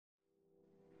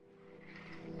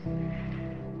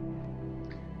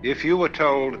If you were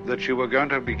told that you were going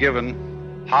to be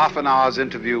given half an hour's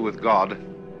interview with God,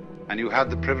 and you had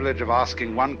the privilege of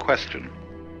asking one question,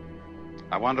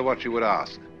 I wonder what you would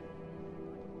ask.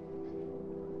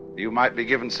 You might be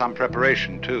given some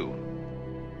preparation too,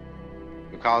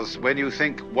 because when you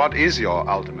think, what is your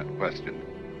ultimate question,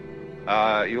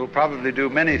 you'll probably do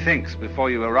many things before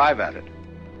you arrive at it.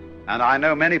 And I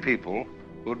know many people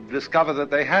who discover that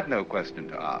they had no question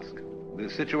to ask. The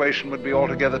situation would be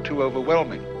altogether too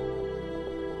overwhelming.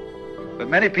 But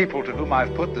many people to whom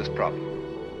I've put this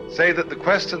problem say that the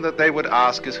question that they would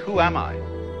ask is, who am I?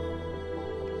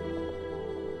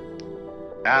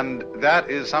 And that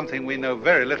is something we know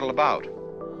very little about,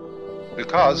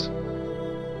 because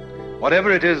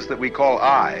whatever it is that we call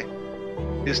I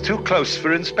is too close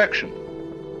for inspection.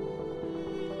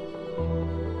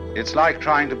 It's like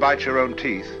trying to bite your own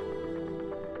teeth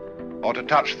or to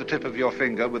touch the tip of your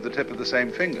finger with the tip of the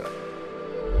same finger.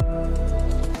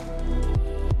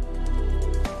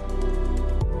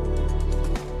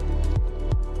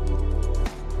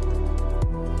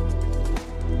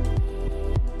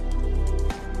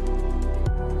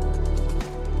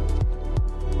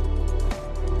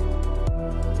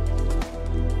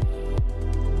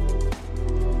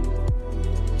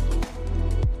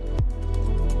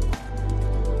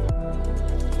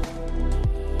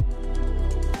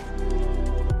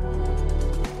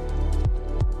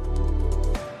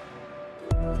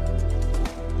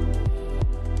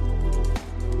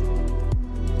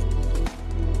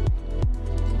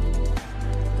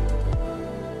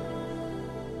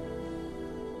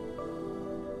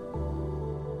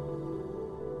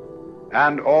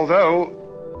 And although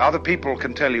other people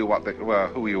can tell you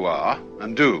who you are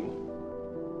and do,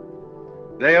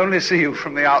 they only see you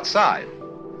from the outside,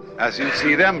 as you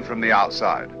see them from the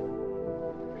outside.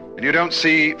 And you don't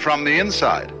see from the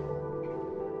inside.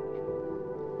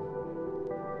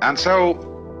 And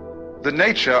so the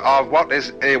nature of what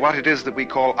it is that we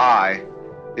call I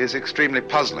is extremely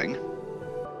puzzling.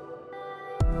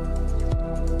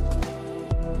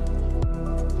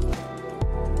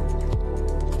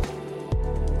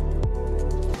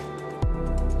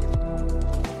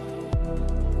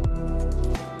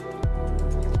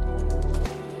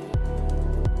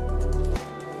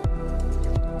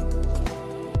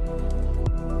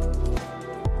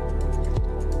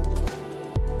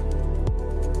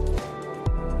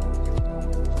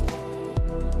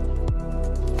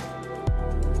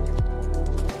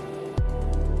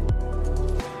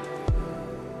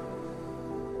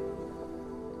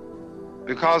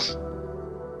 Because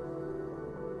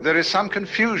there is some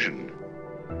confusion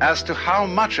as to how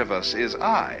much of us is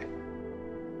I.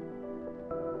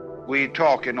 We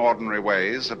talk in ordinary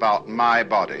ways about my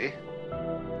body,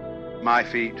 my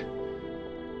feet,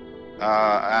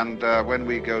 and when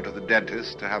we go to the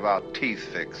dentist to have our teeth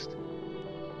fixed,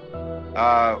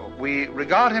 we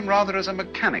regard him rather as a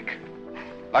mechanic.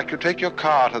 Like you take your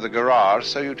car to the garage,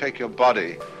 so you take your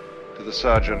body to the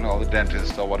surgeon or the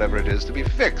dentist or whatever it is to be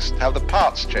fixed, have the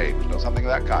parts changed or something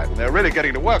of that kind. And they're really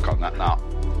getting to work on that now.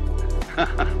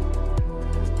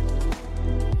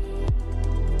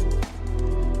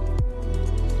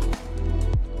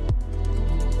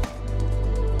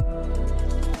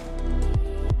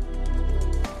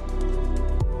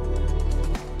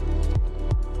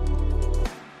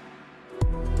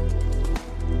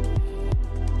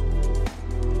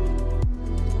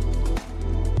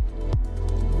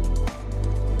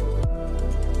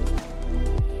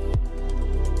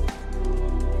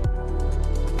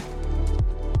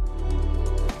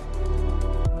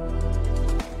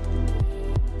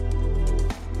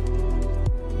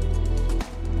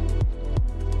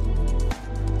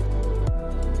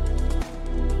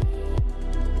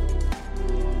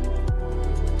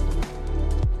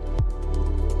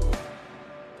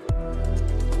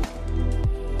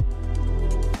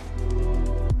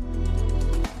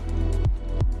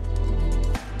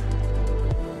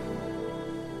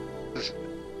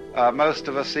 Most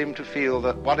of us seem to feel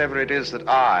that whatever it is that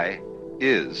I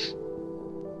is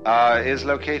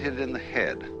located in the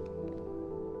head.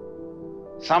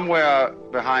 Somewhere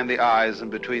behind the eyes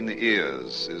and between the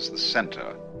ears is the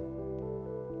center.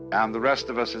 And the rest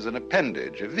of us is an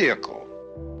appendage, a vehicle,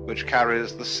 which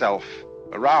carries the self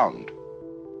around.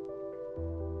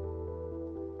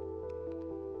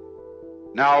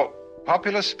 Now,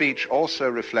 popular speech also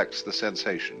reflects the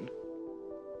sensation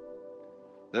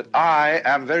that I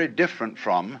am very different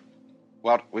from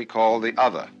what we call the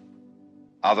other.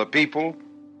 Other people,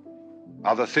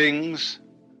 other things,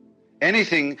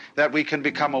 anything that we can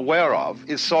become aware of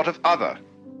is sort of other.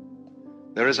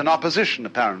 There is an opposition,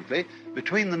 apparently,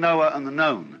 between the knower and the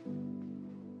known.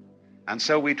 And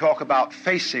so we talk about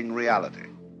facing reality.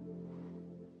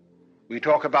 We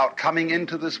talk about coming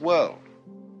into this world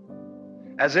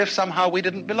as if somehow we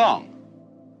didn't belong.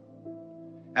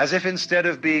 As if instead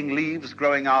of being leaves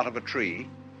growing out of a tree,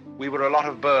 we were a lot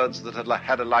of birds that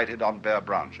had alighted on bare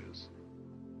branches.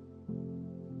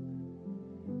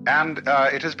 And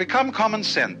it has become common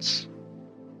sense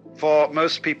for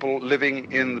most people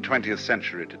living in the 20th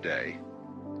century today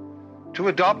to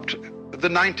adopt the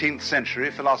 19th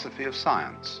century philosophy of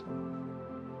science,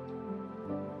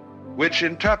 which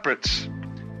interprets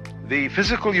the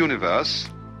physical universe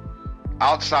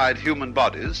outside human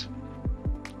bodies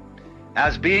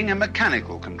as being a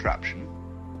mechanical contraption,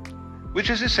 which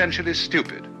is essentially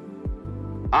stupid,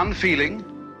 unfeeling,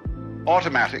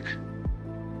 automatic,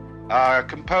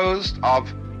 composed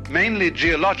of mainly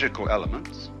geological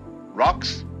elements,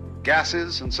 rocks,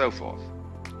 gases, and so forth.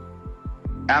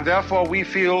 And therefore we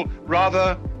feel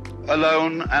rather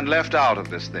alone and left out of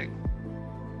this thing,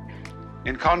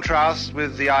 in contrast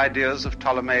with the ideas of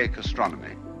Ptolemaic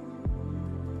astronomy.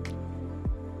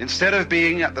 Instead of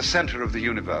being at the center of the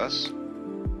universe,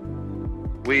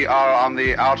 we are on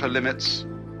the outer limits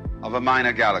of a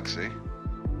minor galaxy,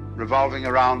 revolving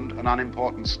around an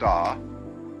unimportant star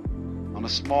on a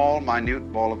small,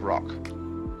 minute ball of rock.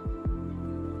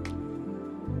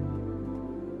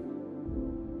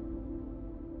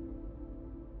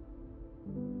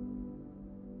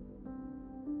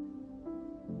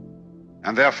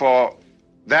 And therefore,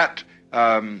 that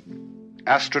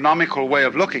astronomical way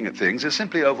of looking at things is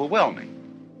simply overwhelming.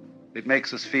 It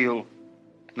makes us feel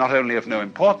not only of no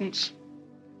importance,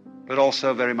 but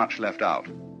also very much left out.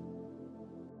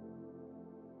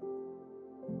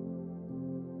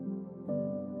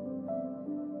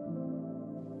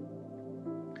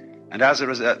 And as a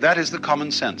result, that is the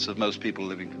common sense of most people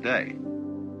living today.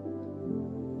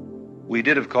 We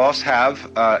did, of course,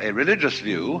 have a religious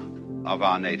view of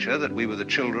our nature, that we were the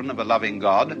children of a loving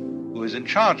God who is in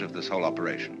charge of this whole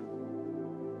operation.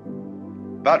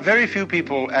 But very few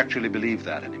people actually believe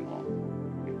that anymore.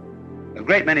 A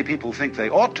great many people think they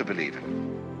ought to believe it,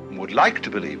 and would like to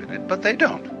believe in it, but they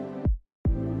don't.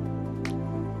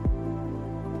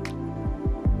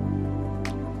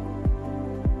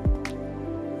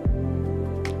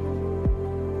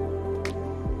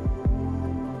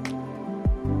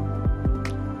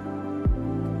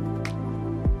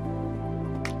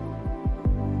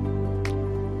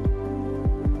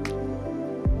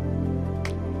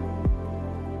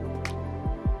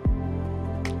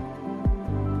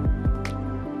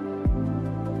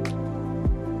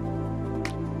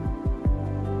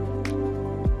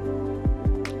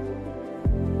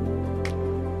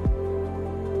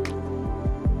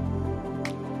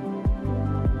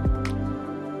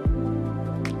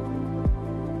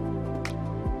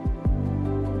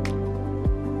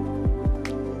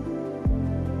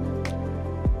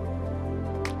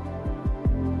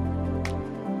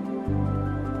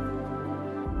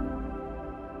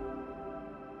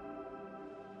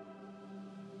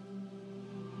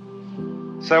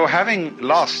 So having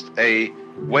lost a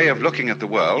way of looking at the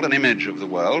world, an image of the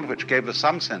world which gave us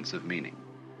some sense of meaning,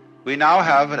 we now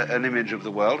have an image of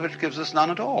the world which gives us none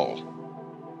at all.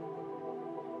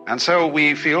 And so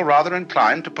we feel rather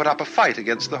inclined to put up a fight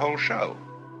against the whole show.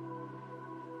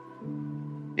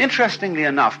 Interestingly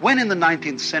enough, when in the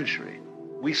 19th century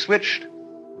we switched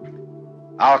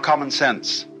our common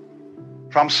sense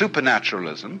from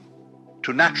supernaturalism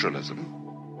to naturalism,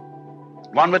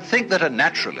 one would think that a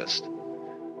naturalist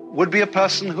would be a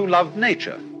person who loved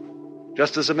nature,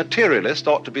 just as a materialist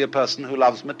ought to be a person who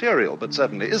loves material, but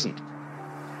certainly isn't.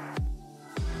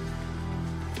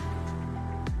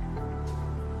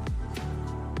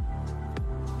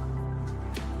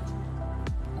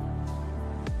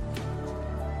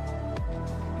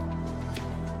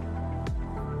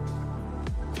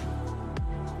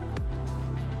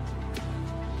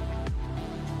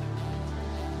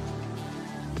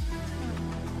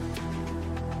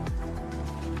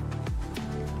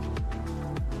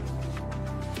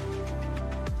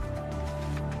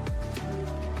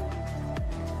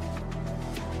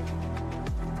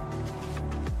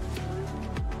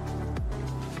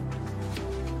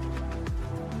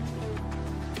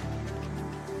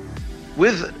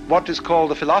 With what is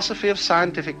called the philosophy of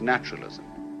scientific naturalism.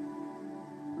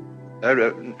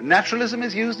 Naturalism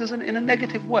is used in a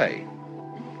negative way.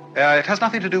 It has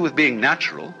nothing to do with being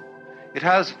natural. It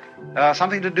has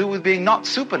something to do with being not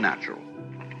supernatural,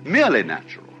 merely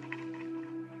natural.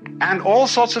 And all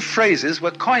sorts of phrases were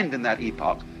coined in that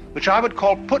epoch, which I would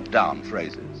call put-down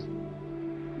phrases.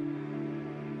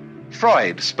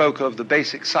 Freud spoke of the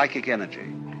basic psychic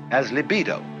energy as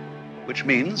libido, which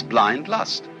means blind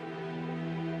lust.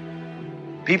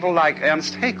 People like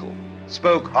Ernst Haeckel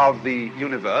spoke of the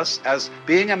universe as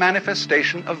being a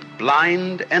manifestation of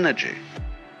blind energy.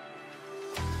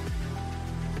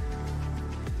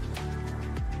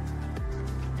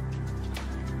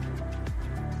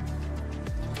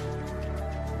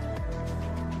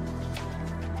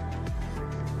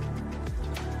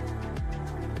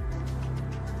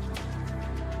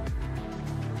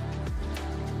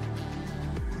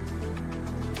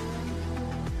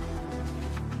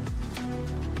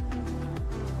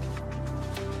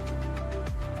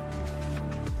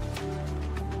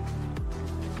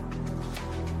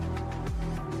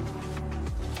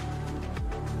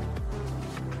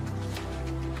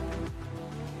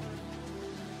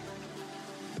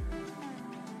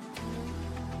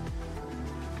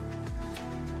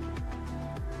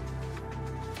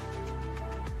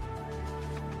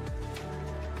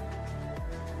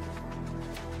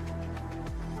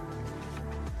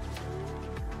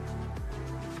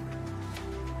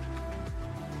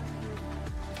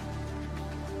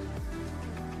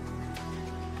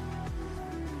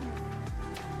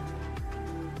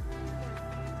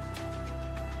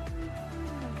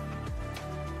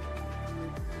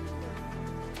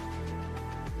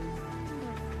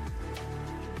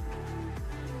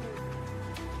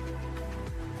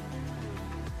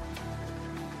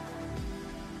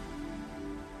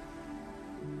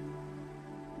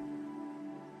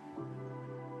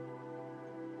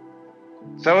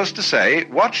 So as to say,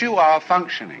 what you are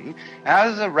functioning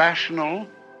as a rational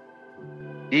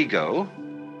ego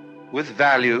with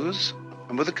values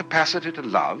and with a capacity to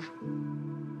love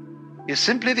is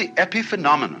simply the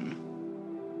epiphenomenon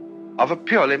of a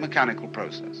purely mechanical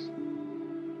process.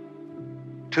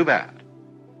 Too bad.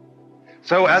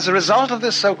 So as a result of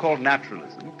this so-called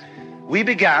naturalism, we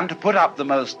began to put up the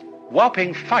most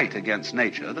whopping fight against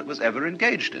nature that was ever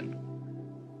engaged in.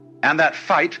 And that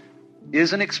fight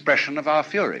is an expression of our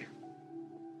fury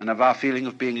and of our feeling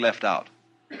of being left out.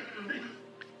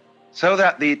 So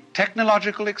that the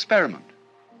technological experiment,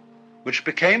 which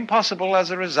became possible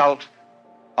as a result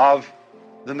of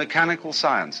the mechanical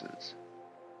sciences,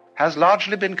 has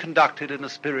largely been conducted in a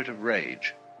spirit of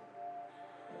rage.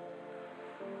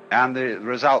 And the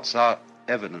results are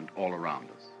evident all around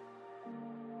us.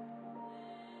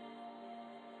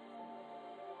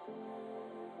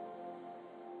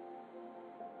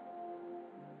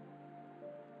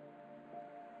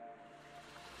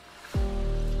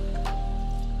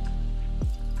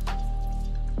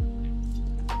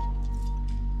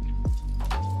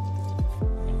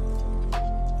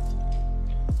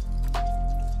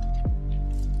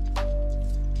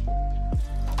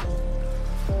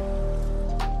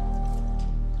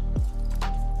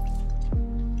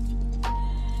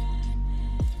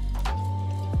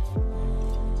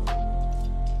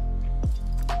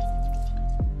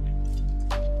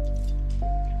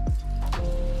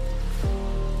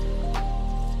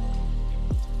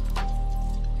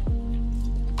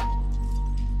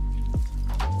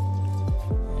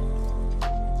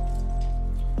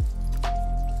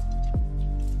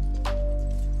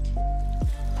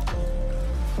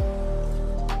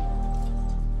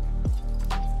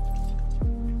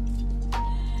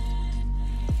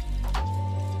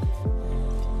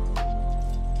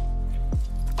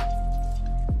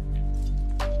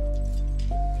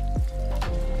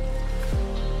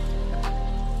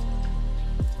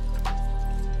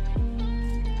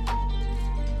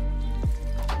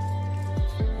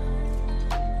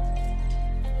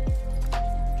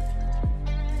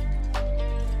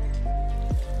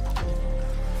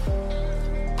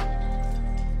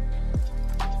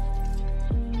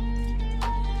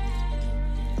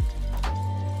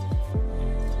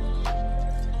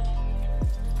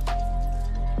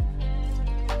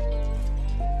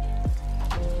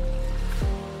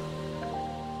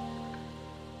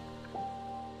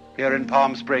 Here in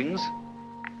Palm Springs,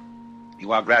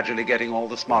 you are gradually getting all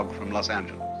the smog from Los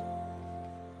Angeles.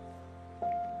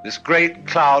 This great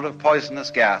cloud of poisonous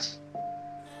gas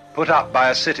put up by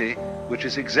a city which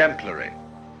is exemplary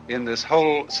in this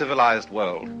whole civilized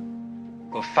world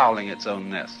for fouling its own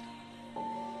nest.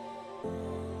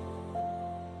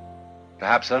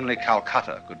 Perhaps only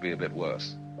Calcutta could be a bit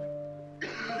worse,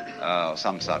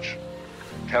 some such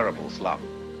terrible slum.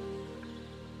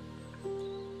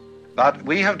 But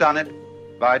we have done it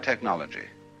by technology,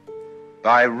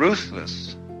 by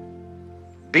ruthless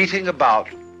beating about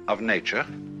of nature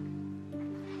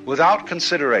without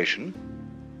consideration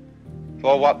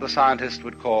for what the scientist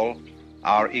would call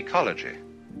our ecology.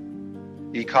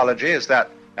 Ecology is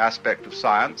that aspect of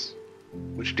science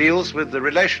which deals with the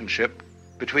relationship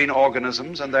between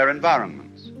organisms and their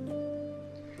environments.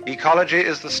 Ecology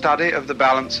is the study of the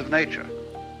balance of nature.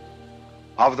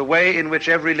 of the way in which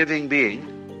every living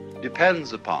being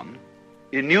depends upon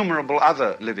innumerable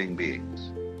other living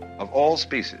beings of all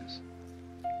species,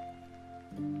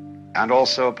 and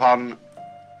also upon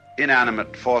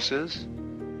inanimate forces,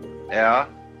 air,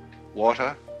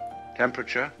 water,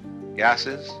 temperature,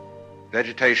 gases,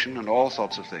 vegetation, and all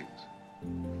sorts of things.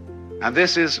 And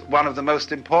this is one of the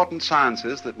most important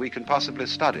sciences that we can possibly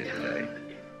study today,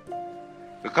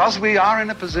 because we are in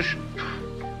a position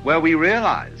where we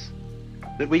realize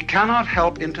that we cannot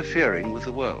help interfering with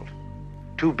the world.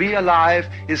 To be alive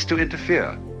is to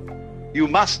interfere. You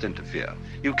must interfere.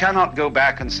 You cannot go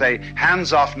back and say,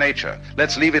 hands off nature,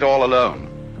 let's leave it all alone,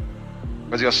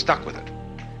 because you're stuck with it,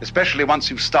 especially once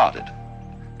you've started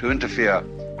to interfere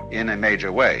in a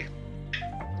major way.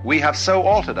 We have so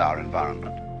altered our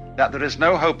environment that there is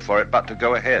no hope for it but to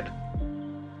go ahead.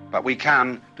 But we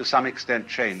can, to some extent,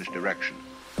 change direction.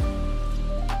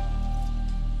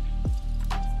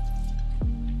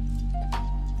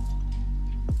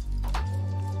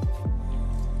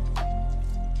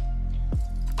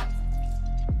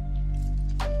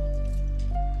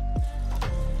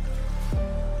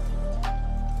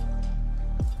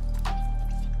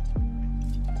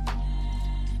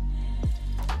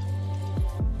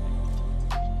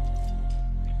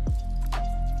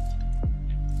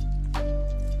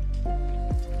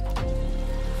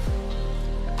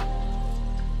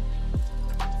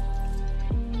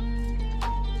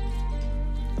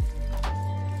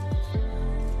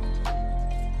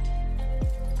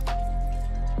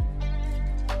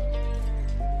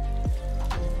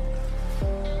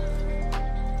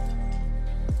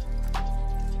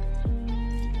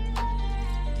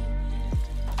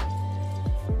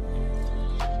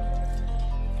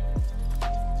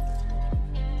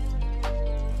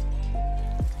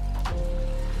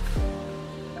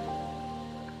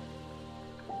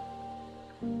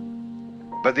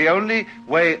 But the only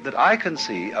way that I can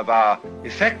see of our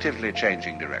effectively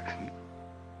changing direction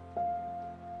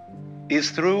is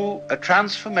through a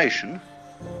transformation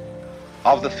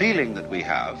of the feeling that we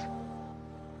have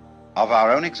of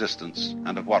our own existence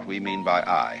and of what we mean by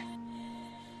I.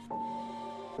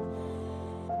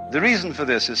 The reason for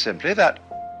this is simply that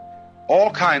all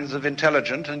kinds of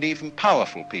intelligent and even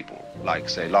powerful people, like,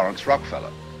 say, Lawrence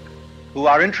Rockefeller, who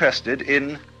are interested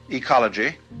in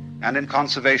ecology and in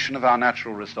conservation of our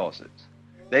natural resources,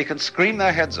 they can scream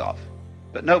their heads off,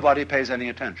 but nobody pays any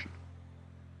attention.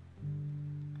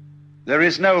 There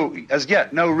is as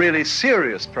yet, no really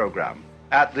serious program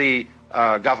at the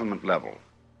government level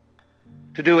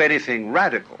to do anything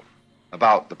radical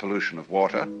about the pollution of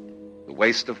water, the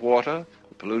waste of water,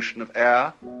 the pollution of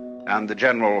air, and the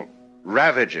general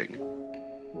ravaging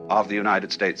of the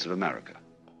United States of America.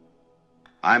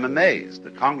 I'm amazed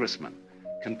that congressmen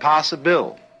can pass a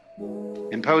bill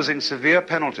imposing severe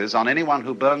penalties on anyone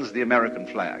who burns the American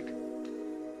flag,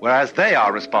 whereas they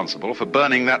are responsible for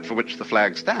burning that for which the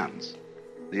flag stands,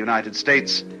 the United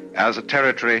States as a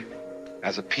territory,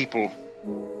 as a people,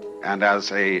 and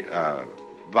as a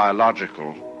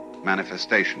biological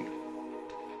manifestation.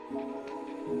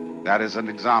 That is an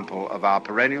example of our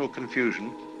perennial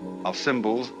confusion of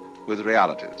symbols with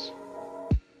realities.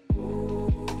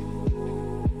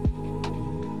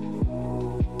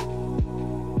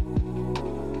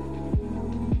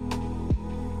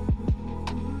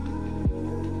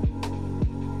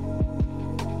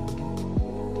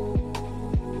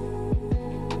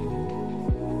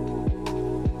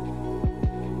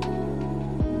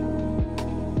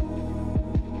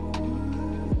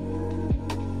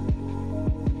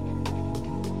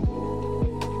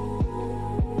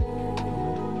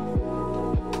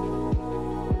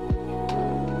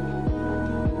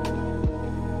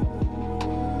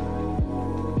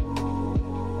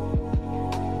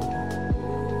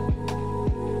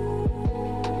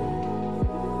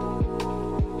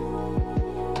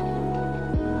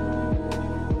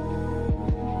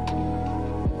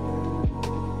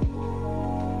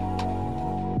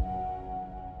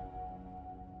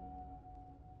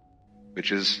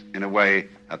 Which is, in a way,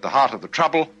 at the heart of the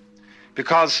trouble,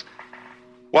 because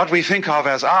what we think of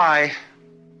as I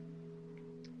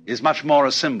is much more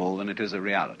a symbol than it is a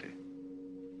reality.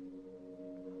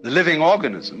 The living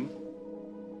organism,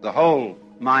 the whole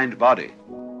mind-body,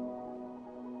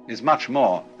 is much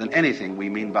more than anything we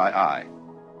mean by I.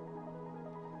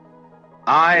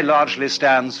 I largely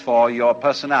stands for your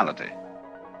personality,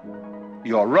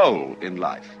 your role in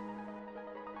life.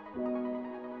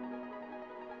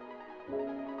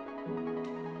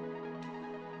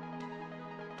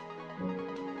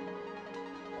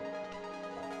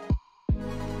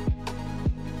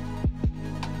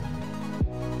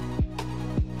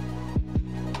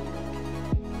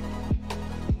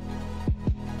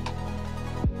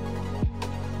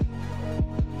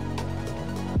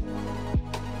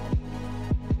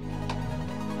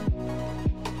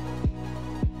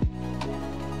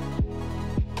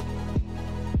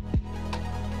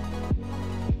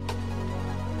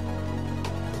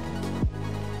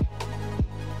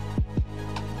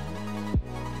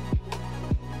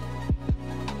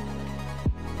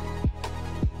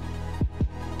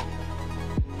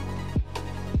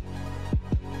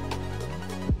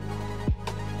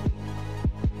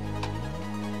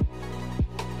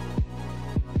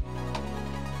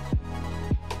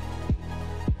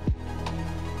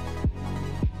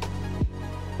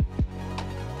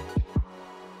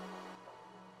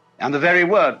 And the very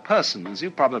word person, as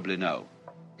you probably know,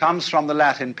 comes from the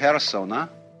Latin persona,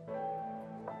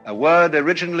 a word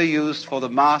originally used for the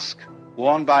mask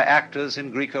worn by actors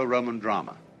in Greco-Roman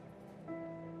drama,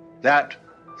 that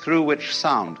through which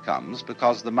sound comes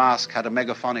because the mask had a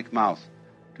megaphonic mouth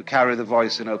to carry the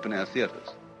voice in open-air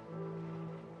theaters.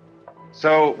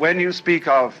 So when you speak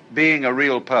of being a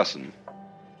real person,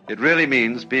 it really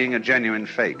means being a genuine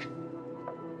fake,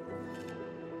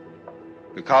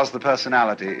 because the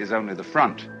personality is only the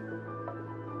front.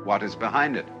 What is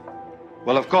behind it?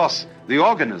 Well, of course, the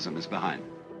organism is behind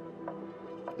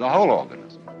it, the whole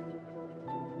organism.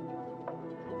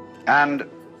 And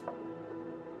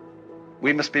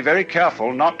we must be very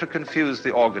careful not to confuse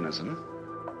the organism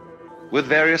with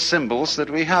various symbols that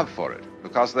we have for it,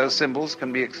 because those symbols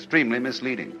can be extremely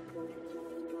misleading.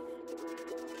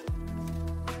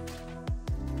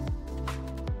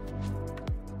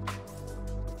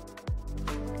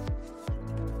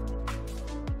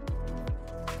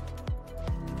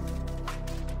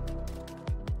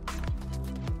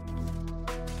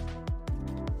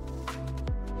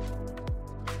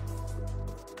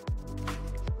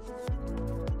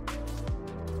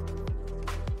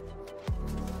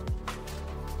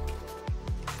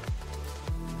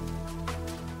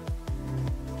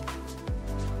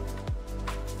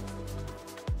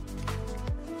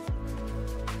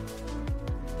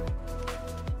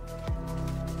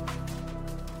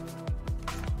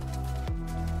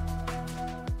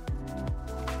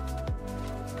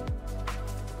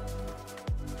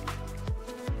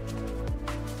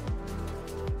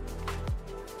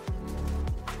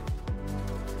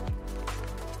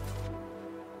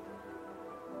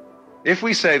 If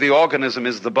we say the organism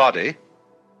is the body,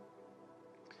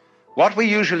 what we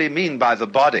usually mean by the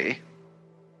body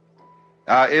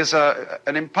is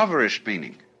an impoverished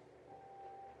meaning.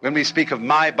 When we speak of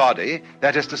my body,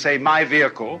 that is to say my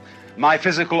vehicle, my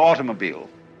physical automobile,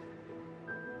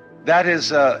 that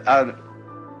is an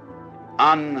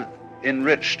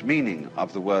unenriched meaning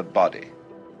of the word body.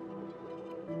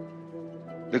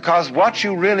 Because what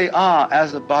you really are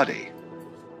as a body,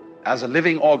 as a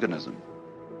living organism,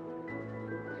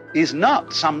 is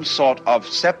not some sort of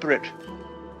separate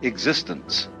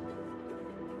existence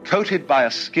coated by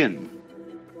a skin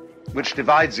which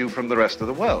divides you from the rest of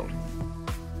the world.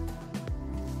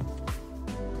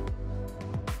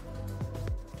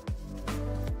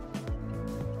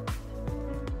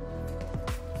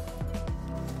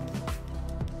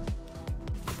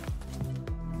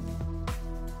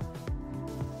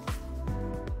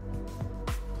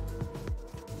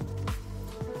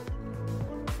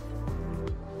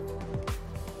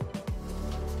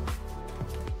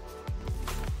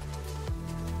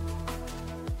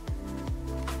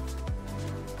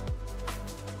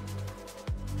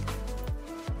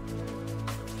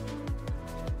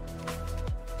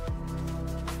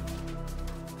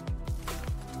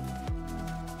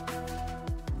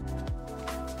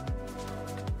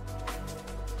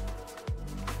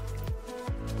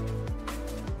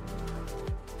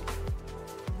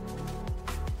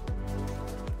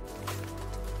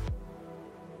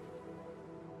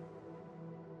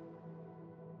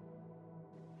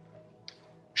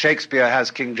 Shakespeare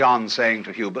has King John saying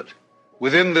to Hubert,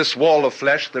 "Within this wall of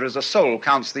flesh there is a soul,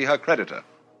 counts thee her creditor."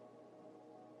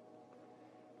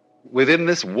 Within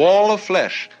this wall of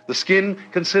flesh, the skin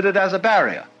considered as a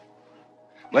barrier,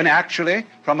 when actually,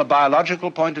 from a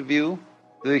biological point of view,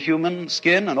 the human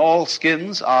skin and all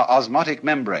skins are osmotic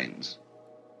membranes.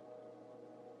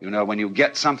 You know, when you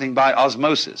get something by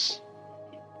osmosis,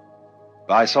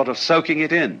 by sort of soaking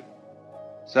it in,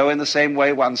 so in the same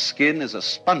way one's skin is a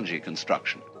spongy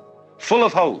construction, full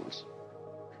of holes,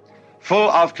 full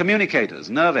of communicators,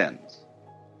 nerve ends.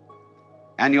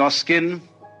 And your skin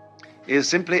is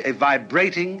simply a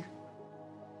vibrating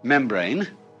membrane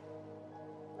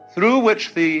through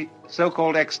which the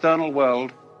so-called external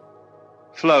world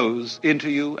flows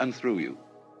into you and through you.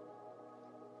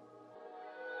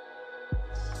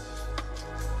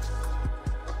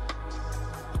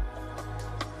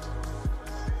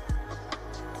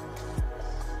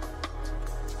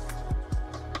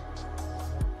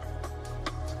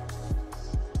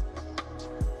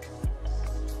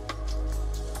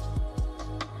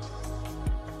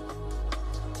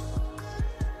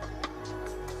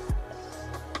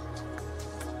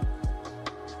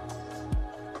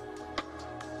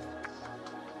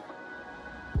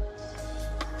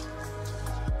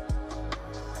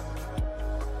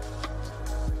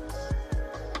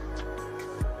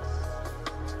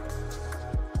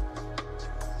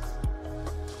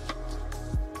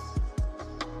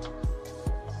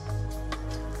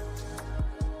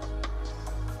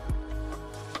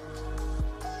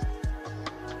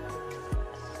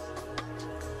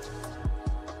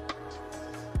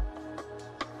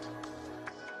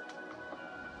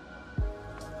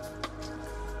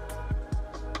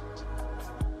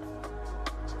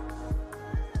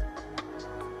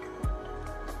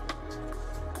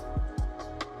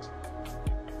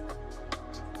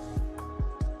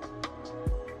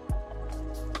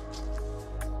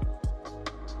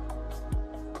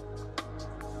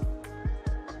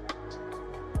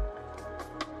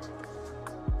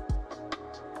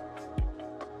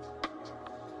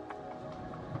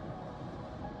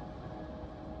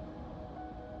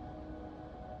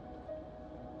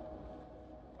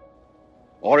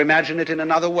 Or imagine it in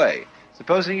another way.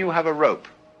 Supposing you have a rope,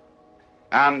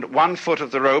 and 1 foot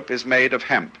of the rope is made of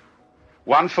hemp.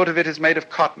 1 foot of it is made of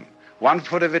cotton. 1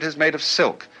 foot of it is made of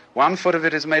silk. 1 foot of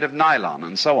it is made of nylon,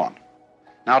 and so on.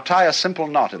 Now tie a simple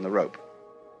knot in the rope.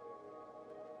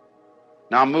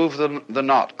 Now move the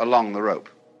knot along the rope.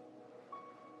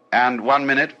 And 1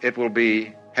 minute it will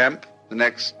be hemp, the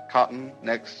next cotton,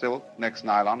 next silk, next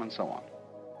nylon, and so on.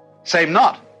 Same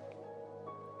knot.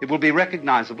 It will be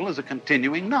recognizable as a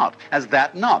continuing knot, as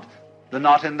that knot, the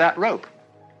knot in that rope.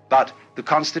 But the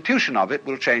constitution of it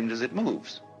will change as it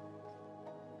moves.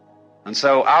 And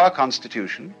so our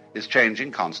constitution is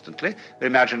changing constantly.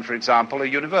 Imagine, for example, a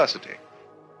university.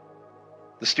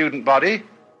 The student body,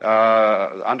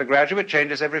 undergraduate,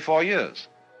 changes every 4 years.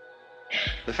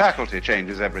 The faculty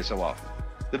changes every so often.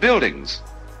 The buildings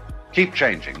keep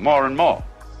changing more and more.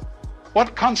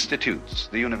 What constitutes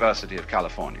the University of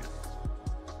California?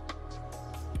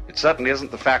 It certainly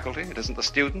isn't the faculty, it isn't the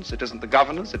students, it isn't the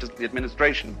governors, it isn't the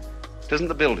administration, it isn't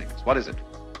the buildings. What is it?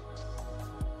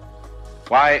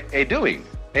 Why, a doing,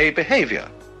 a behavior,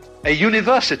 a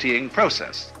universitying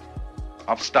process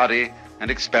of study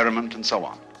and experiment and so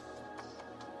on.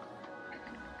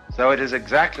 So it is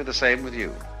exactly the same with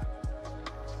you.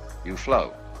 You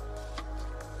flow.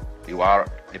 You are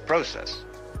a process.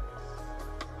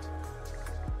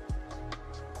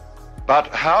 But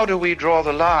how do we draw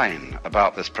the line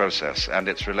about this process and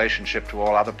its relationship to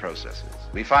all other processes?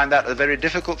 We find that a very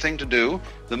difficult thing to do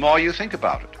the more you think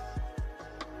about it.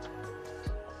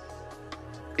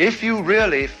 If you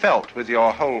really felt with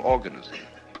your whole organism,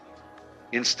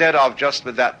 instead of just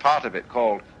with that part of it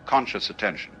called conscious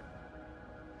attention,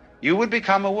 you would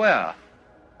become aware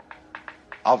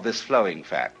of this flowing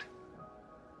fact.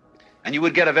 And you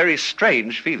would get a very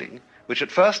strange feeling, which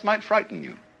at first might frighten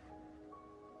you.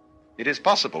 It is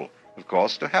possible, of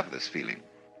course, to have this feeling.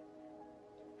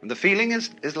 And the feeling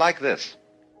is like this.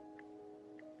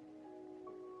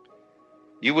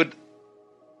 You would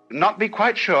not be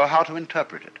quite sure how to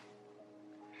interpret it.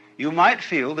 You might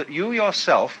feel that you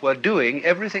yourself were doing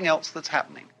everything else that's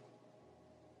happening.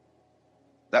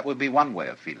 That would be one way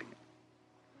of feeling it.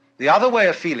 The other way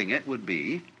of feeling it would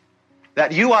be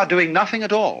that you are doing nothing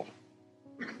at all,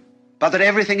 but that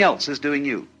everything else is doing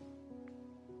you.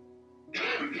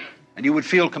 And you would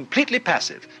feel completely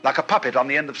passive, like a puppet on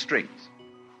the end of strings.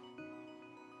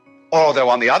 Although,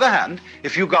 on the other hand,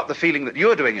 if you got the feeling that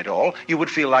you're doing it all, you would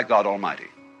feel like God Almighty.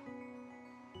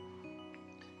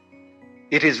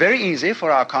 It is very easy for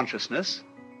our consciousness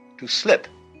to slip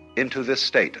into this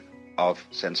state of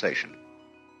sensation.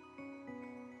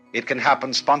 It can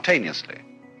happen spontaneously,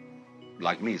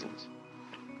 like measles.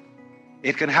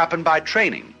 It can happen by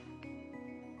training,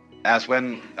 as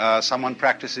when someone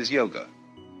practices yoga.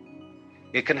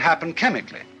 It can happen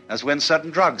chemically, as when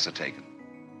certain drugs are taken.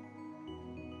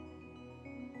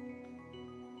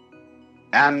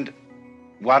 And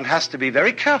one has to be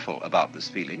very careful about this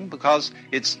feeling because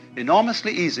it's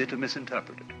enormously easy to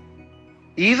misinterpret it.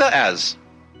 Either as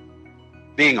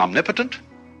being omnipotent,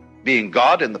 being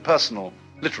God in the personal,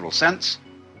 literal sense,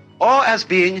 or as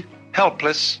being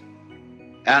helpless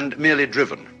and merely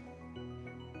driven.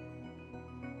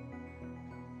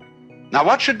 Now,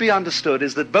 what should be understood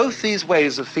is that both these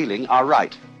ways of feeling are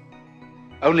right,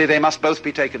 only they must both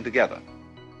be taken together.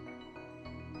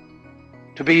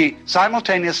 To be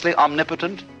simultaneously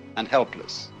omnipotent and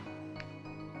helpless.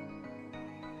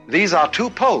 These are two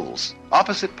poles,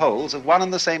 opposite poles of one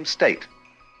and the same state.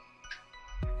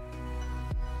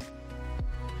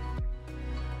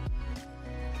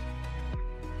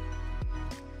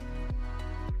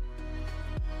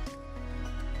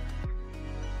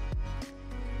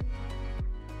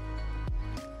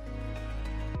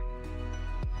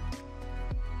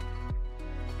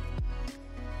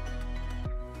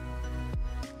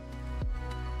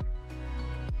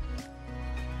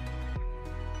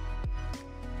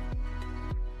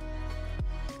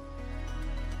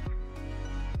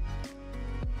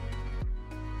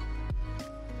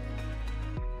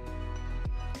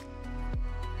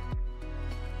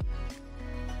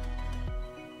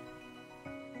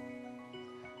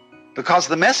 Because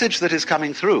the message that is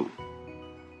coming through,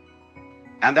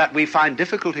 and that we find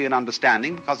difficulty in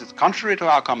understanding because it's contrary to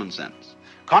our common sense,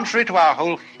 contrary to our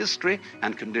whole history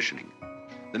and conditioning,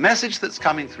 the message that's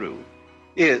coming through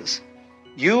is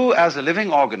you as a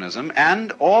living organism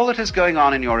and all that is going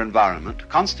on in your environment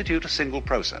constitute a single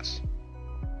process.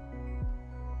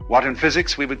 What in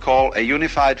physics we would call a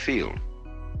unified field.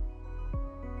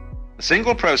 A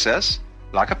single process,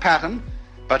 like a pattern,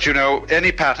 but you know,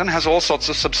 any pattern has all sorts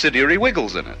of subsidiary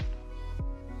wiggles in it.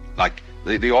 Like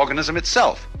the organism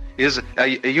itself is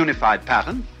a unified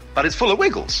pattern, but it's full of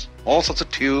wiggles, all sorts of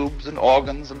tubes and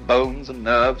organs and bones and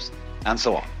nerves and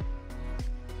so on,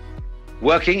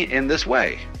 working in this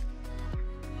way.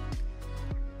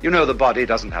 You know the body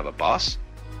doesn't have a boss.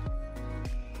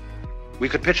 We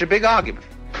could pitch a big argument.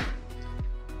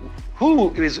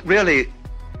 Who is really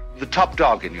the top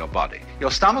dog in your body, your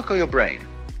stomach or your brain?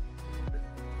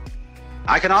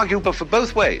 I can argue for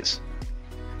both ways.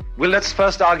 Well, let's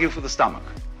first argue for the stomach.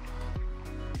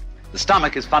 The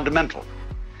stomach is fundamental.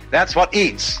 That's what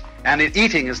eats, and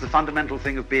eating is the fundamental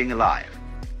thing of being alive.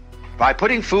 By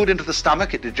putting food into the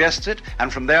stomach, it digests it,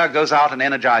 and from there it goes out and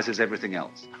energizes everything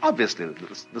else. Obviously,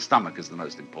 the stomach is the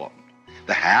most important.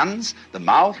 The hands, the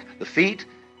mouth, the feet,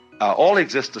 all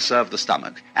exist to serve the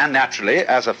stomach. And naturally,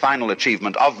 as a final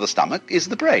achievement of the stomach, is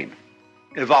the brain,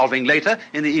 evolving later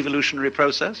in the evolutionary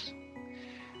process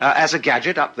as a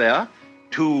gadget up there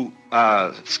to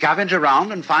scavenge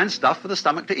around and find stuff for the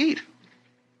stomach to eat.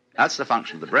 That's the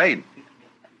function of the brain.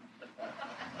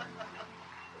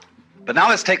 But now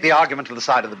let's take the argument to the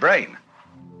side of the brain.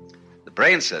 The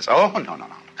brain says, oh, no,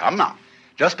 come now.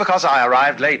 Just because I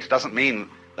arrived late doesn't mean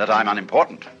that I'm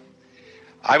unimportant.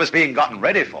 I was being gotten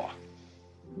ready for.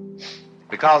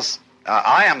 Because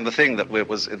I am the thing that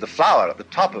was the flower at the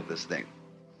top of this thing.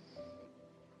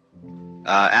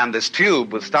 And this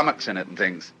tube with stomachs in it and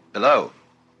things below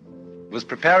was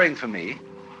preparing for me,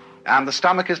 and the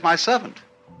stomach is my servant.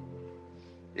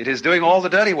 It is doing all the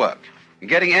dirty work,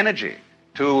 getting energy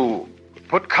to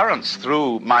put currents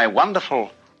through my wonderful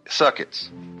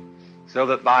circuits, so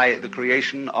that by the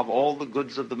creation of all the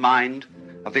goods of the mind,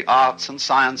 of the arts and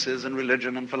sciences and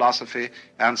religion and philosophy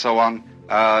and so on,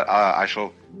 I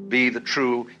shall be the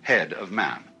true head of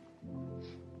man.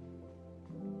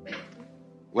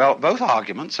 Well, both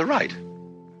arguments are right.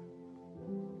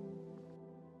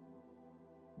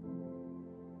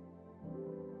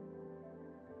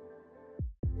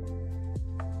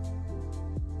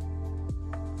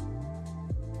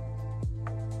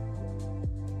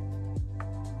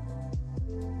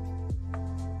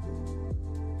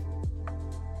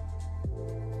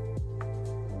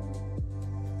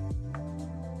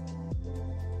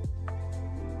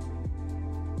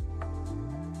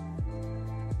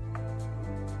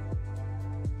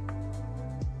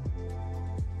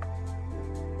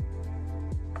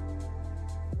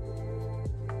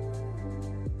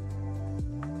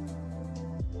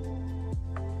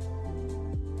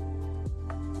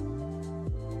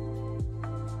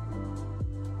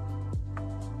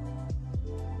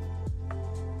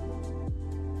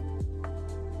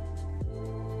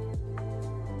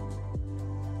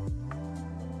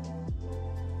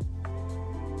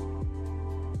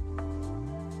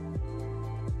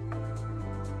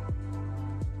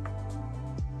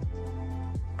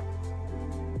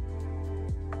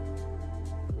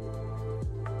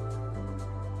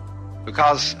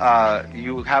 Because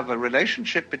you have a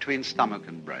relationship between stomach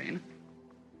and brain,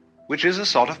 which is a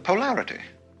sort of polarity.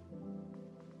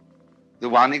 The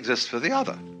one exists for the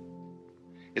other.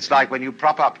 It's like when you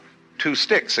prop up two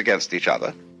sticks against each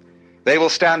other, they will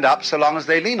stand up so long as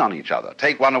they lean on each other.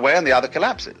 Take one away and the other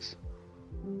collapses.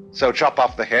 So chop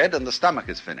off the head and the stomach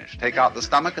is finished. Take out the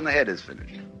stomach and the head is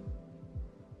finished.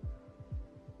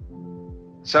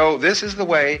 So this is the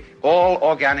way all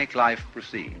organic life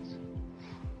proceeds.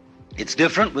 It's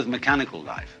different with mechanical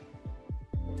life,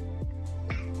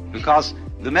 because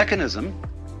the mechanism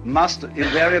must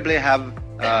invariably have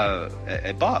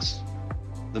a boss,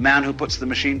 the man who puts the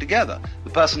machine together, the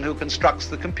person who constructs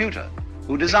the computer,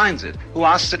 who designs it, who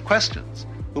asks it questions,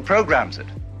 who programs it.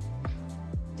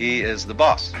 He is the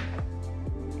boss.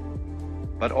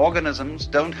 But organisms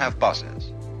don't have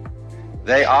bosses.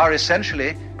 They are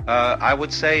essentially, I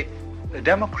would say,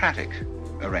 democratic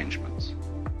arrangements,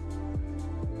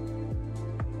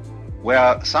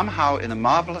 where somehow, in a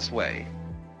marvelous way,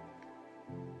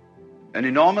 an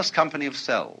enormous company of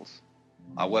cells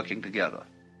are working together.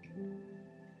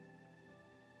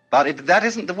 But that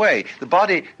isn't the way. The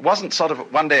body wasn't sort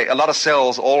of one day a lot of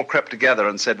cells all crept together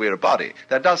and said we're a body.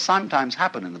 That does sometimes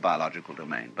happen in the biological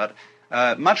domain. But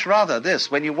much rather this,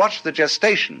 when you watch the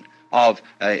gestation of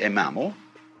a mammal,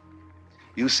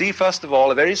 you see first of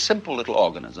all a very simple little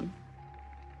organism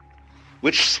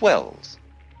which swells.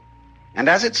 And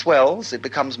as it swells, it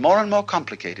becomes more and more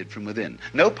complicated from within.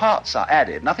 No parts are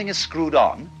added, nothing is screwed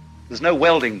on, there's no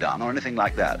welding done or anything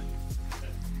like that.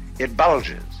 It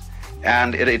bulges,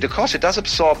 and of course it does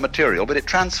absorb material, but it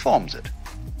transforms it.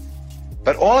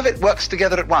 But all of it works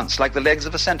together at once, like the legs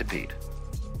of a centipede.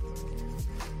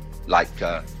 Like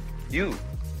you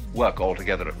work all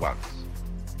together at once.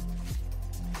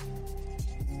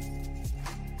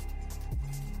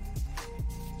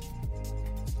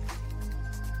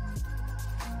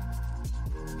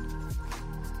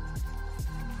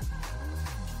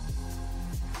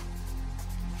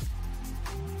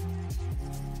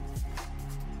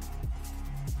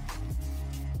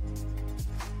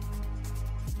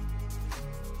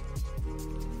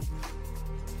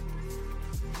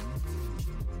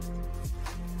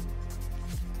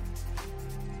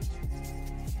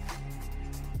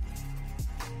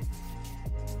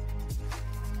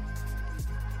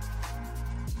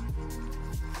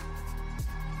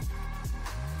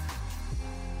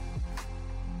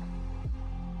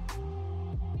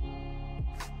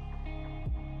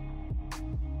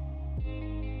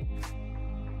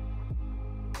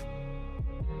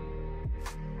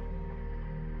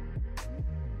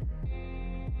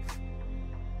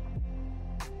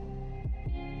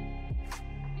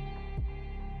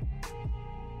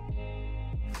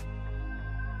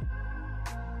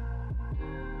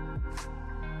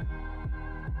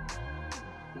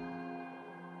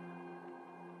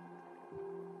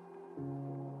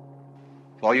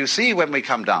 Well, you see, when we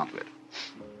come down to it,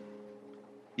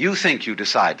 you think you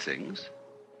decide things,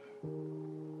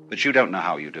 but you don't know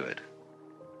how you do it.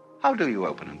 How do you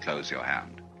open and close your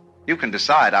hand? You can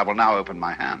decide, I will now open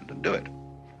my hand and do it,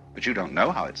 but you don't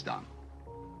know how it's done.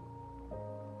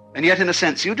 And yet, in a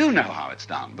sense, you do know how it's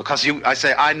done, because I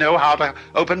say, I know how to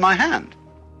open my hand,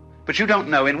 but you don't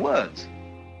know in words.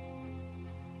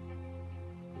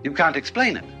 You can't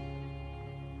explain it.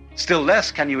 Still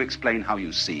less can you explain how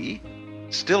you see.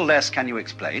 Still less can you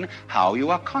explain how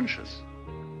you are conscious.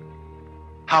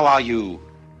 How are you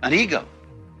an ego?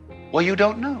 Well, you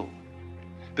don't know.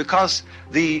 Because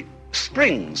the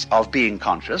springs of being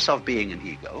conscious, of being an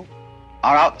ego,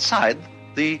 are outside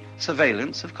the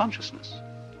surveillance of consciousness.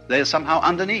 They're somehow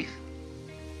underneath.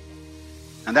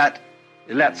 And that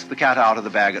lets the cat out of the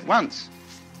bag at once,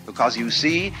 because you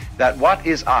see that what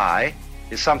is I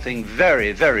is something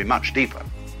very, very much deeper.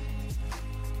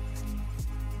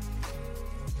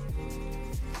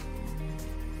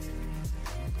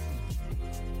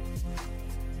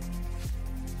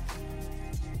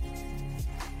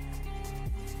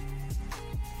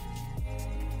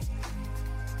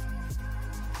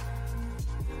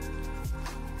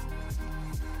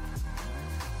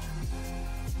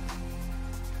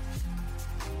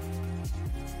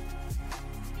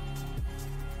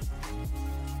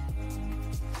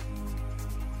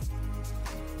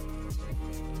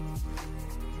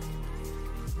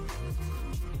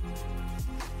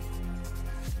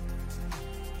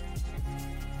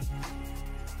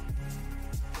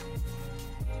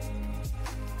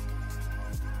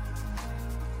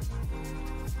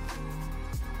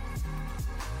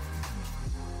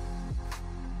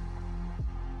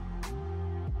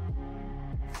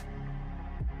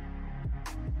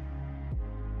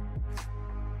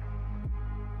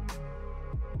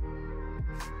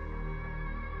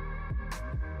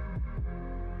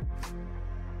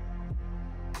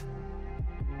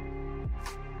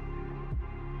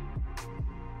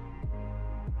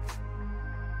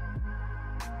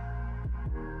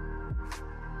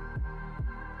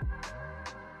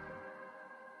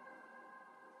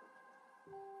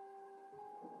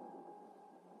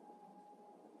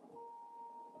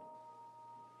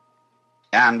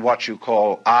 And what you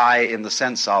call I, in the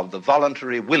sense of the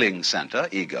voluntary willing center,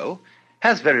 ego,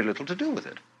 has very little to do with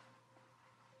it.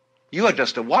 You are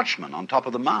just a watchman on top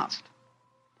of the mast,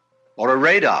 or a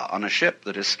radar on a ship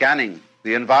that is scanning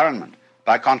the environment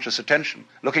by conscious attention,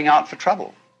 looking out for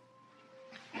trouble,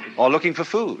 or looking for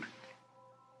food.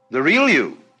 The real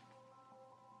you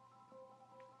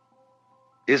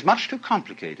is much too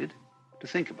complicated to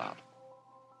think about.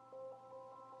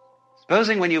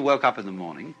 Supposing when you woke up in the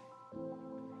morning,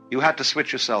 you had to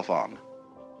switch yourself on.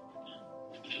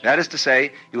 That is to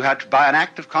say, you had to, by an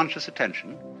act of conscious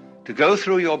attention, to go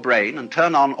through your brain and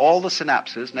turn on all the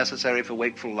synapses necessary for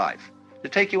wakeful life.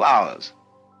 It'd take you hours.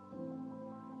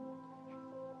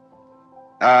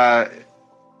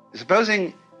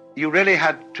 Supposing you really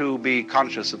had to be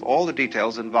conscious of all the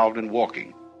details involved in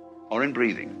walking, or in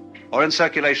breathing, or in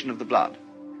circulation of the blood,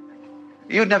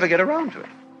 you'd never get around to it.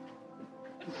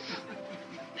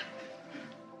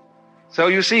 So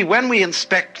you see, when we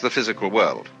inspect the physical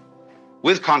world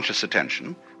with conscious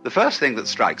attention, the first thing that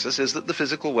strikes us is that the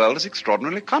physical world is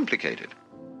extraordinarily complicated.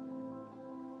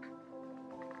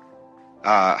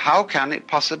 How can it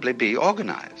possibly be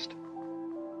organized?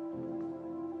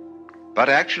 But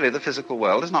actually, the physical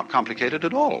world is not complicated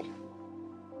at all.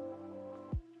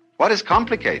 What is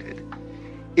complicated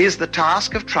is the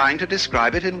task of trying to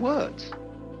describe it in words,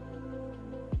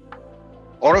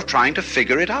 or of trying to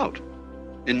figure it out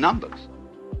in numbers.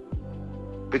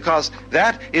 Because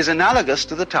that is analogous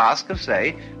to the task of,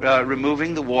 say,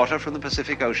 removing the water from the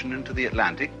Pacific Ocean into the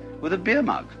Atlantic with a beer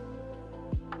mug.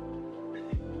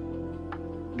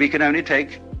 We can only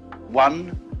take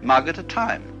one mug at a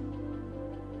time.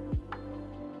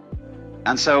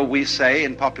 And so we say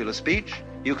in popular speech,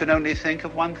 you can only think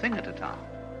of one thing at a time.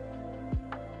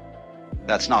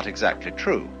 That's not exactly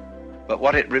true. But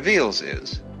what it reveals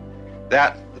is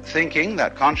that thinking,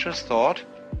 that conscious thought,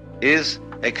 is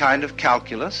a kind of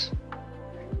calculus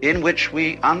in which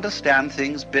we understand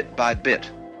things bit by bit.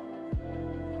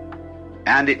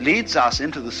 And it leads us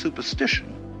into the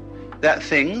superstition that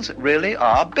things really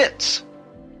are bits.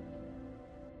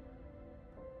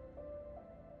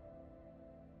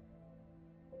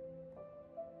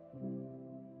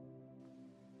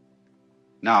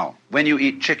 Now, when you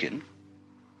eat chicken,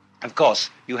 of course,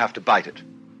 you have to bite it,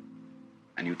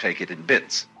 and you take it in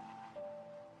bits.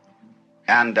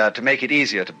 And to make it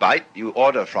easier to bite, you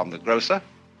order from the grocer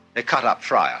a cut-up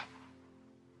fryer.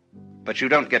 But you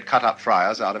don't get cut-up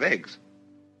fryers out of eggs.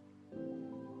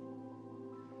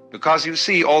 Because you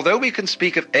see, although we can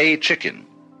speak of a chicken,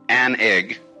 an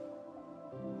egg,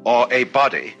 or a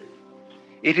body,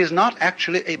 it is not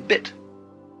actually a bit.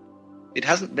 It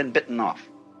hasn't been bitten off,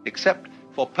 except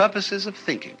for purposes of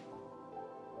thinking.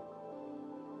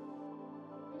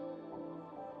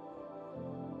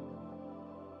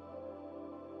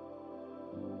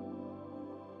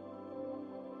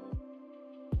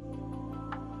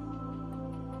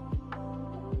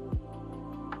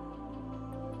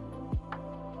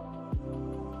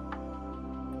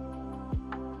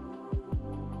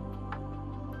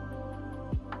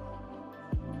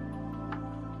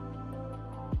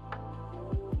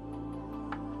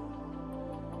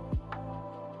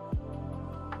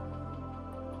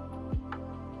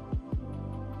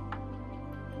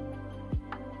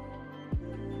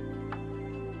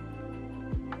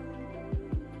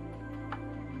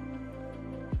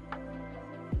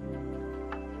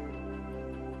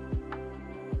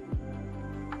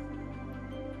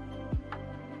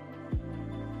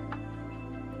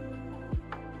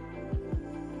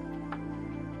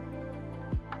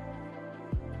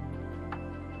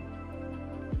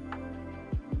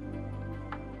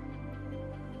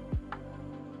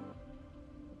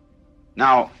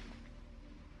 Now,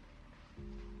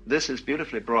 this is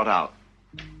beautifully brought out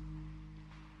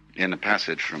in a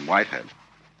passage from Whitehead,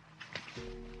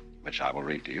 which I will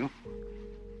read to you.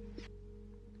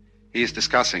 He's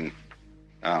discussing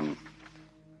the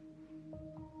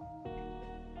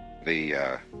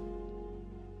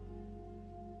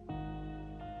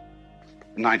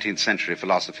 19th century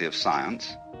philosophy of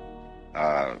science,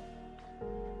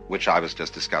 which I was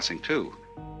just discussing too.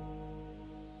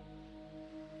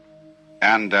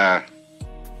 And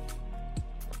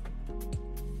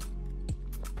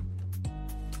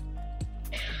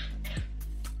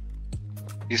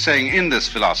he's saying in this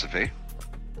philosophy,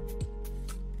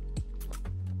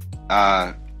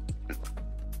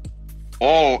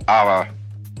 all our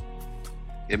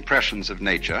impressions of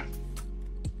nature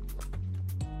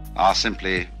are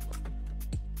simply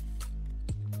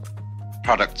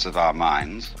products of our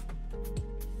minds.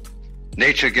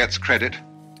 Nature gets credit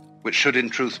which should in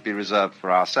truth be reserved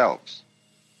for ourselves.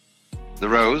 The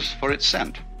rose for its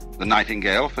scent, the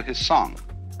nightingale for his song,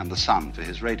 and the sun for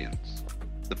his radiance.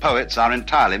 The poets are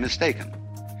entirely mistaken.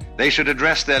 They should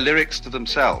address their lyrics to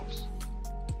themselves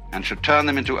and should turn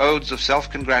them into odes of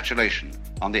self-congratulation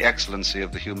on the excellency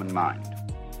of the human mind.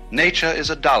 Nature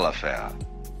is a dull affair,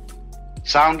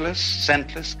 soundless,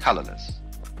 scentless, colorless,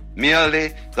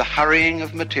 merely the hurrying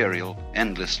of material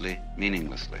endlessly,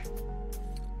 meaninglessly.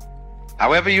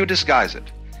 However you disguise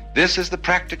it, this is the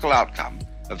practical outcome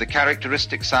of the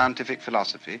characteristic scientific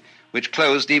philosophy which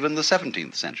closed even the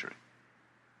 17th century.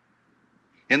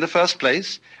 In the first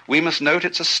place, we must note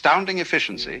its astounding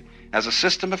efficiency as a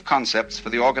system of concepts for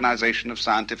the organization of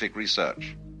scientific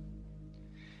research.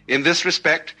 In this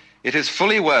respect, it is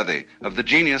fully worthy of the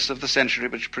genius of the century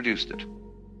which produced it.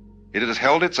 It has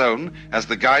held its own as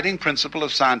the guiding principle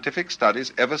of scientific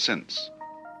studies ever since.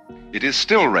 It is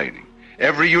still reigning.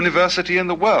 Every university in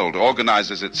the world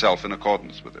organizes itself in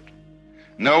accordance with it.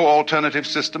 No alternative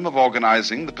system of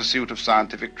organizing the pursuit of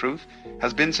scientific truth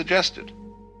has been suggested.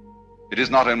 It is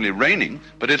not only reigning,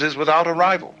 but it is without a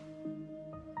rival.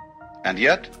 And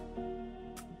yet,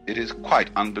 it is quite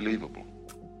unbelievable.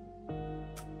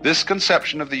 This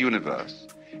conception of the universe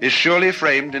is surely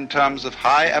framed in terms of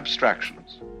high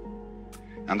abstractions,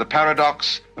 and the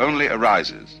paradox only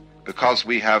arises because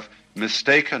we have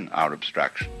mistaken our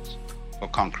abstractions for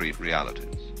concrete realities.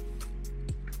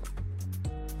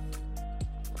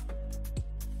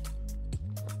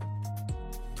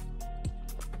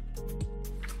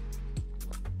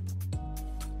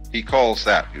 He calls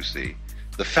that, you see,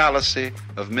 the fallacy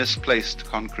of misplaced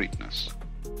concreteness.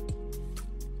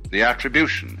 The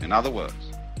attribution, in other words,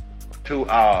 to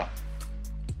our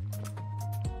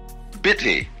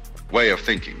bitty way of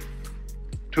thinking,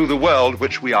 to the world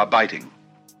which we are biting.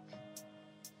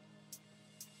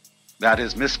 That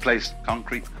is misplaced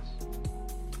concreteness.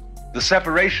 The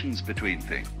separations between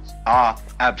things are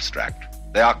abstract.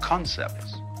 They are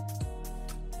concepts.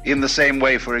 In the same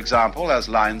way, for example, as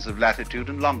lines of latitude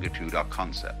and longitude are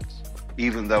concepts,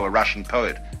 even though a Russian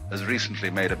poet has recently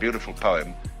made a beautiful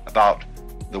poem about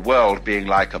the world being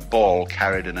like a ball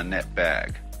carried in a net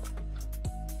bag.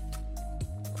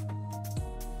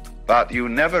 But you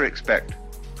never expect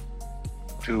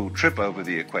to trip over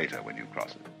the equator when you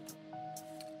cross it.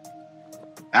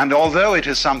 And although it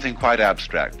is something quite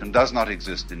abstract and does not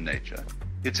exist in nature,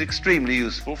 it's extremely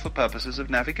useful for purposes of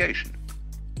navigation.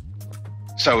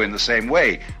 So in the same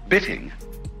way, bitting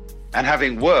and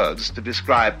having words to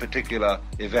describe particular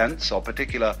events or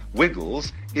particular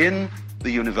wiggles in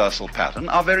the universal pattern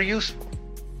are very useful.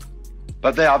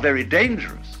 But they are very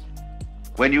dangerous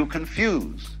when you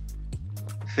confuse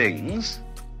things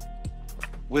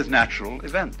with natural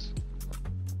events.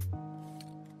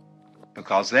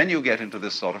 Because then you get into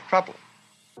this sort of trouble.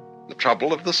 The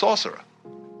trouble of the sorcerer.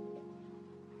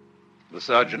 The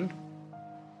surgeon,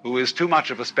 who is too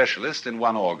much of a specialist in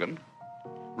one organ,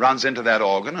 runs into that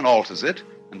organ and alters it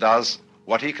and does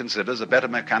what he considers a better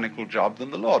mechanical job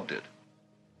than the Lord did.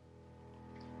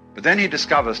 But then he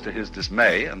discovers, to his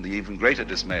dismay, and the even greater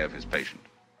dismay of his patient,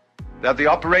 that the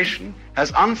operation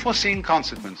has unforeseen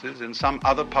consequences in some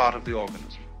other part of the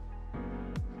organism,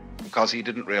 because he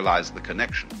didn't realize the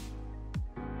connection.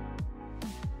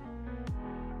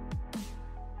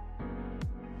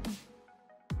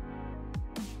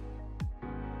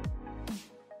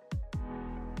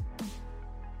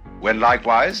 When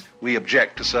likewise we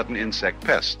object to certain insect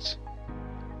pests.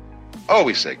 Oh,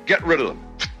 we say, get rid of them.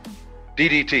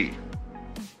 DDT.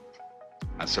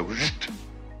 And so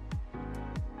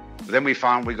then we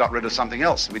found we got rid of something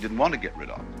else we didn't want to get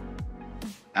rid of.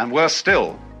 And worse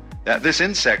still, that this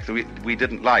insect that we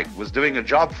didn't like was doing a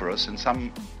job for us in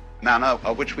some manner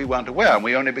of which we weren't aware, and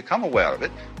we only become aware of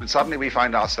it when suddenly we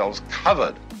find ourselves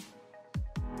covered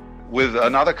with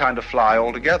another kind of fly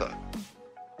altogether,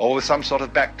 or with some sort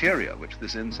of bacteria which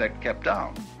this insect kept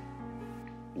down.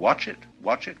 Watch it,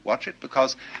 watch it, watch it,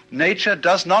 because nature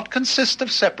does not consist of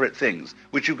separate things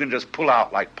which you can just pull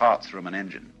out like parts from an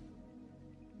engine.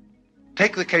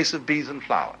 Take the case of bees and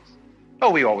flowers.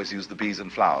 Oh, we always use the bees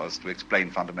and flowers to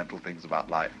explain fundamental things about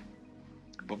life.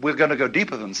 But we're going to go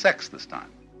deeper than sex this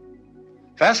time.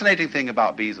 Fascinating thing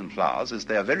about bees and flowers is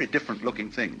they are very different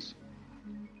looking things.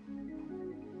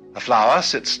 A flower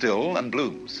sits still and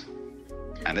blooms.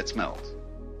 And it smells,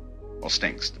 or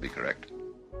stinks, to be correct.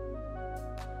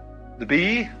 The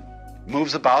bee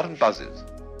moves about and buzzes,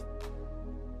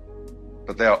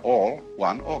 but they are all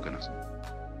one organism.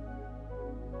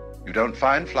 You don't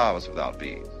find flowers without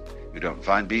bees. You don't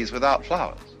find bees without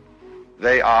flowers.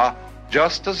 They are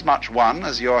just as much one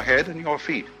as your head and your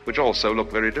feet, which also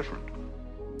look very different.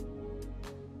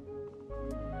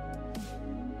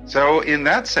 So in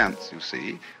that sense, you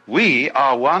see, we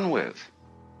are one with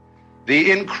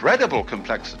the incredible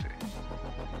complexity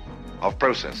of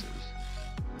processes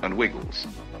and wiggles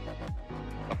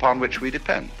upon which we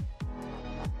depend.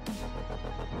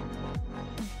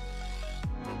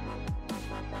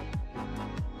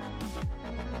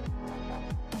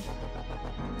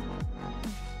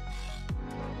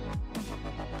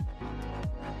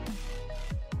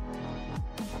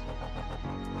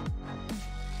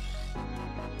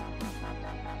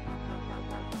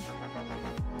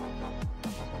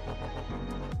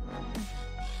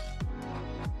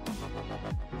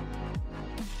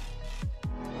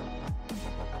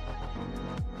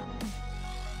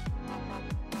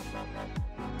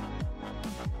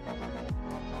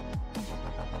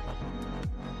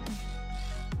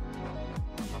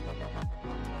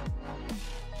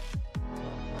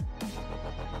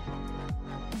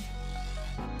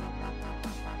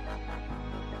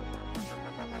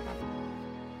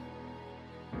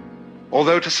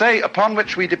 Although to say upon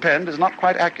which we depend is not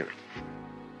quite accurate,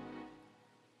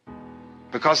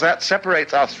 because that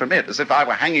separates us from it as if I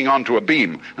were hanging on to a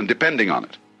beam and depending on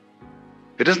it.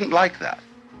 It isn't like that.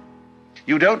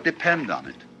 You don't depend on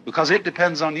it because it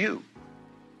depends on you.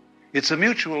 It's a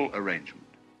mutual arrangement.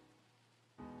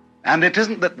 And it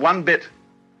isn't that one bit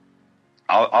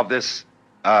of this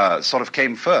sort of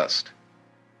came first,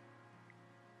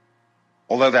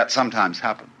 although that sometimes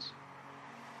happens.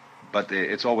 But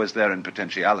it's always there in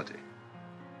potentiality,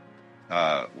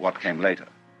 what came later.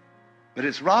 But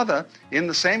it's rather in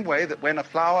the same way that when a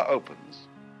flower opens,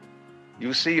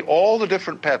 you see all the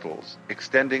different petals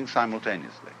extending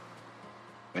simultaneously,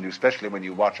 especially when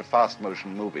you watch a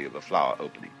fast-motion movie of a flower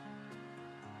opening.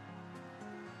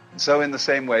 And so in the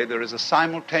same way, there is a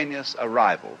simultaneous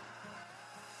arrival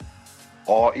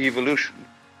or evolution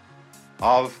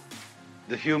of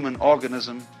the human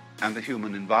organism and the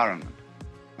human environment.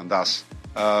 And thus,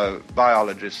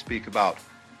 biologists speak about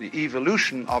the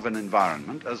evolution of an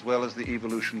environment as well as the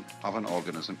evolution of an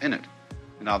organism in it.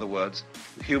 In other words,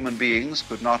 human beings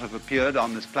could not have appeared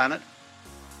on this planet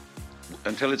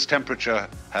until its temperature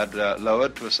had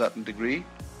lowered to a certain degree,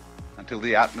 until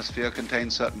the atmosphere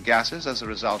contained certain gases as a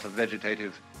result of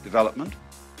vegetative development.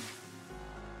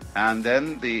 And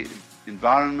then the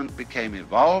environment became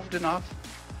evolved enough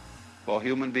for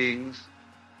human beings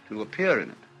to appear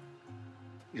in it.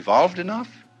 Evolved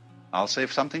enough, I'll say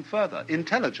something further,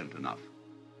 intelligent enough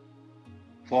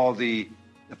for the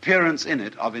appearance in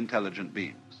it of intelligent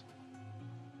beings.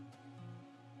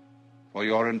 for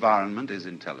your environment is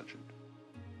intelligent.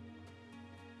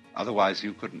 Otherwise,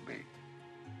 you couldn't be.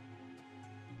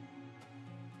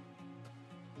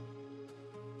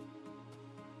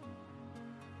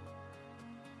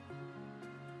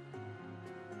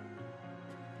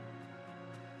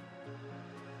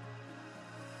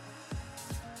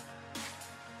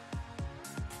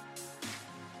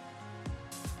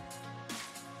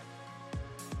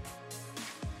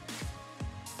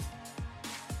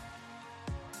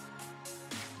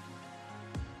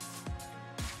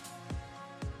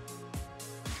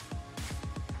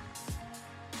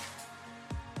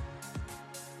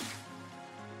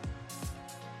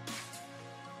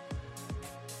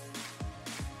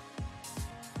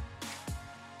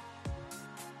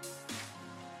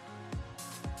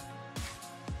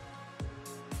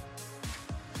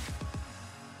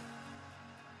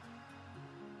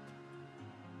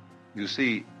 You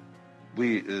see,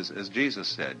 as Jesus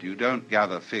said, you don't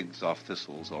gather figs off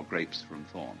thistles or grapes from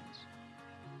thorns.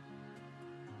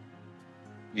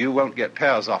 You won't get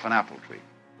pears off an apple tree.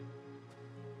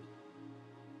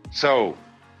 So,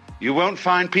 you won't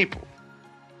find people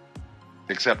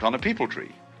except on a people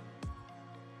tree.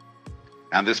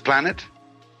 And this planet,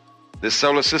 this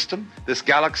solar system, this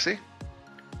galaxy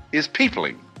is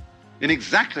peopling in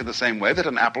exactly the same way that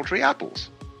an apple tree apples.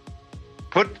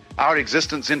 Put our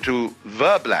existence into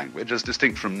verb language as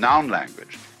distinct from noun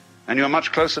language, and you're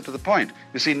much closer to the point.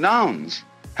 You see, nouns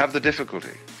have the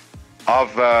difficulty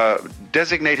of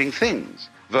designating things.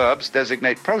 Verbs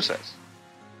designate process.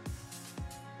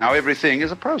 Now, everything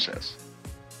is a process,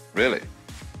 really.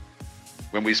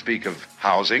 When we speak of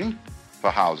housing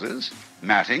for houses,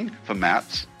 matting for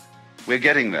mats, we're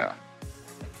getting there.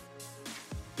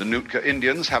 The Nootka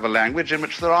Indians have a language in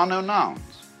which there are no nouns.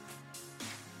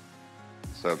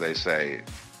 So they say,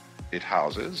 it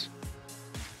houses,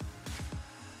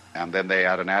 and then they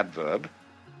add an adverb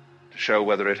to show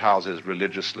whether it houses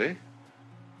religiously,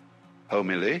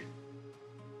 homily,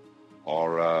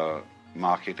 or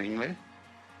marketingly.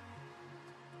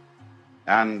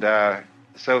 And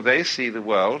so they see the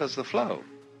world as the flow.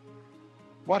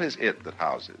 What is it that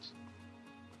houses?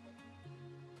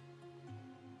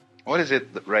 What is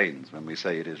it that rains when we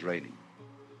say it is raining?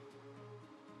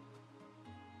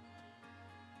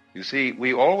 You see,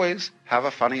 we always have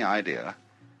a funny idea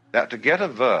that to get a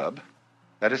verb,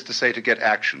 that is to say to get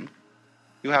action,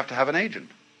 you have to have an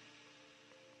agent.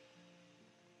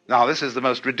 Now, this is the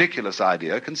most ridiculous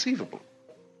idea conceivable.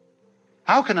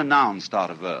 How can a noun start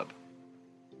a verb?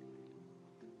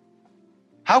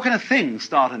 How can a thing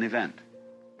start an event?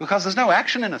 Because there's no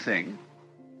action in a thing.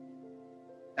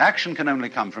 Action can only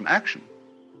come from action.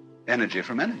 Energy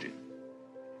from energy.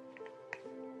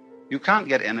 You can't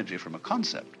get energy from a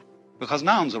concept, because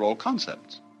nouns are all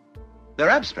concepts. They're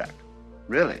abstract,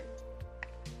 really.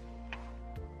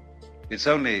 It's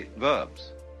only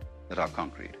verbs that are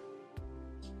concrete,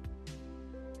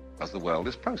 because the world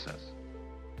is process.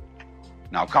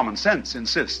 Now, common sense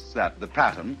insists that the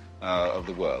pattern of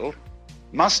the world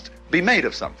must be made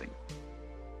of something,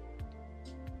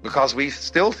 because we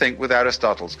still think with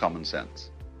Aristotle's common sense,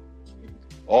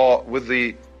 or with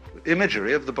the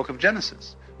imagery of the book of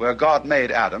Genesis, where God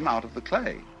made Adam out of the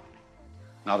clay.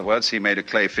 In other words, he made a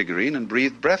clay figurine and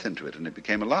breathed breath into it, and it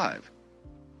became alive.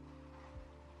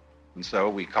 And so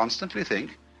we constantly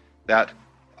think that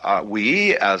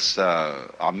we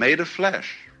are made of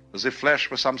flesh, as if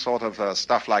flesh were some sort of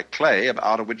stuff like clay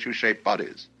out of which you shape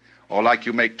bodies, or like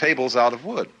you make tables out of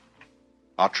wood.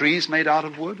 Are trees made out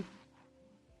of wood?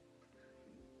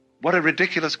 What a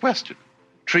ridiculous question.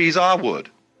 Trees are wood.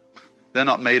 They're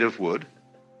not made of wood.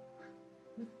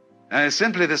 And it's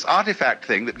simply this artifact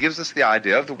thing that gives us the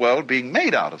idea of the world being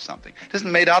made out of something. It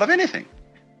isn't made out of anything.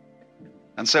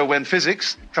 And so when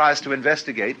physics tries to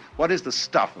investigate what is the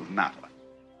stuff of matter,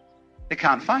 they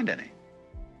can't find any.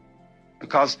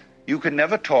 Because you can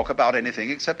never talk about anything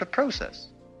except a process.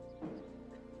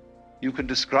 You can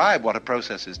describe what a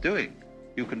process is doing.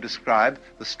 You can describe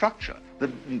the structure,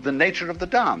 the nature of the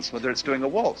dance, whether it's doing a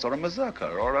waltz or a mazurka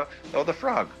or the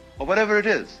frog or whatever it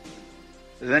is.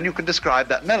 Then you can describe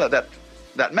that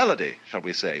melody, shall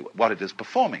we say, what it is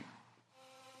performing.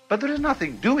 But there is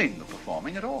nothing doing the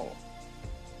performing at all.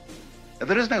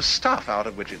 There is no stuff out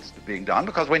of which it's being done,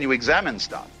 because when you examine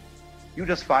stuff, you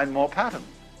just find more patterns.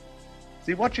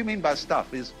 See, what you mean by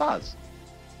stuff is fuzz.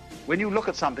 When you look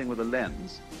at something with a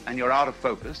lens and you're out of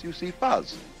focus, you see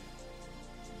fuzz.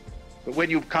 But when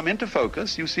you come into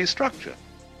focus, you see structure.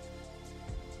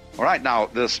 All right, now,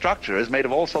 the structure is made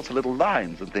of all sorts of little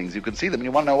lines and things. You can see them, and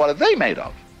you want to know what are they made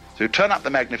of. So you turn up the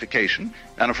magnification,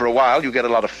 and for a while you get a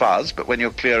lot of fuzz, but when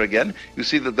you're clear again, you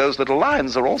see that those little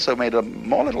lines are also made of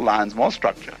more little lines, more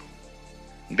structure.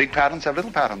 And big patterns have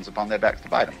little patterns upon their backs to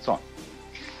bite them, so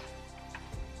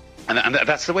on. And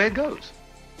that's the way it goes.